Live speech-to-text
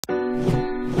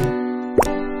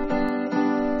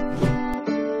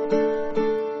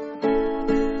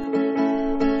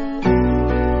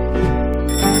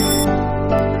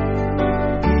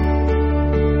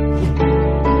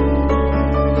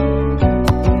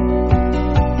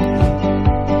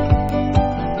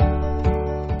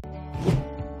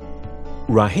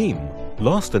Rahim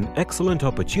lost an excellent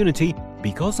opportunity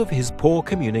because of his poor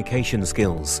communication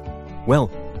skills.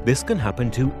 Well, this can happen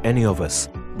to any of us.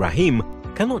 Rahim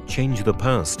cannot change the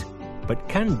past, but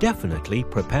can definitely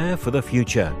prepare for the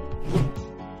future.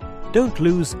 Don't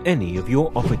lose any of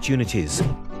your opportunities.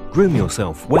 Groom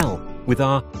yourself well with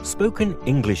our Spoken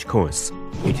English course.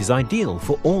 It is ideal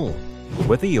for all,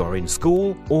 whether you're in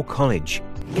school or college,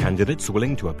 candidates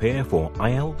willing to appear for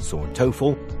IELTS or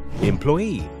TOEFL,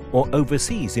 employee or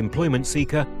overseas employment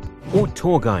seeker, or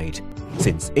tour guide,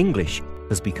 since English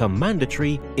has become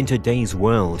mandatory in today's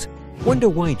world. Wonder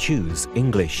why choose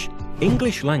English?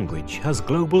 English language has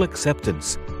global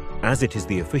acceptance, as it is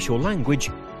the official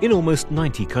language in almost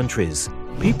 90 countries.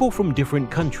 People from different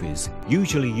countries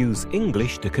usually use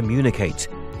English to communicate.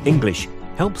 English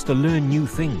helps to learn new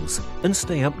things and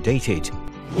stay updated.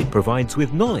 It provides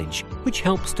with knowledge which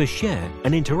helps to share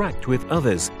and interact with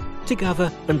others to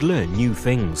gather and learn new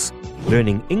things.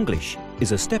 Learning English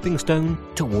is a stepping stone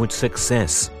towards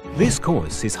success. This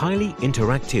course is highly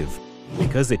interactive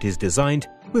because it is designed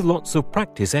with lots of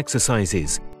practice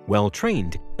exercises,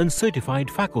 well-trained and certified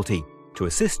faculty to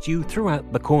assist you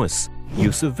throughout the course,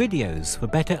 use of videos for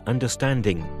better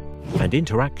understanding, and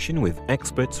interaction with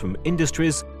experts from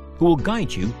industries who will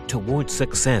guide you towards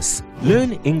success.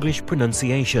 Learn English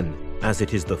pronunciation, as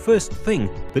it is the first thing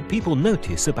that people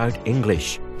notice about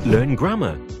English. Learn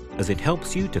grammar, as it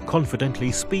helps you to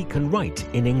confidently speak and write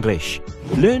in English.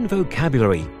 Learn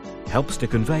vocabulary, helps to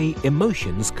convey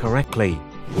emotions correctly.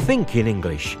 Think in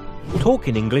English, talk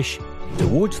in English.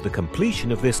 Towards the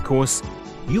completion of this course,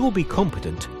 you will be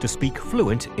competent to speak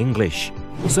fluent English.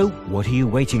 So what are you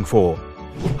waiting for?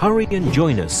 Hurry and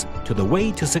join us to the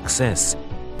way to success.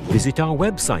 Visit our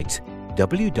website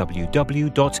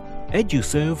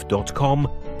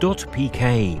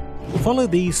www.eduserv.com.pk. Follow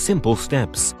these simple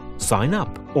steps. Sign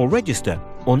up or register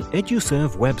on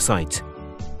EduServ website.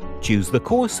 Choose the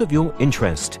course of your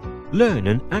interest. Learn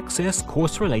and access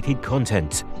course-related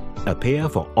content. Appear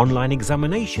for online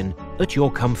examination at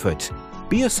your comfort.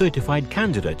 Be a certified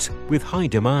candidate with high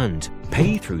demand.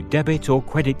 Pay through debit or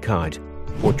credit card,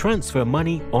 or transfer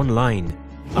money online.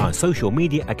 Our social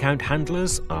media account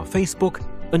handlers are Facebook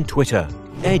and Twitter.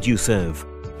 EduServ.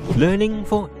 Learning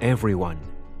for everyone.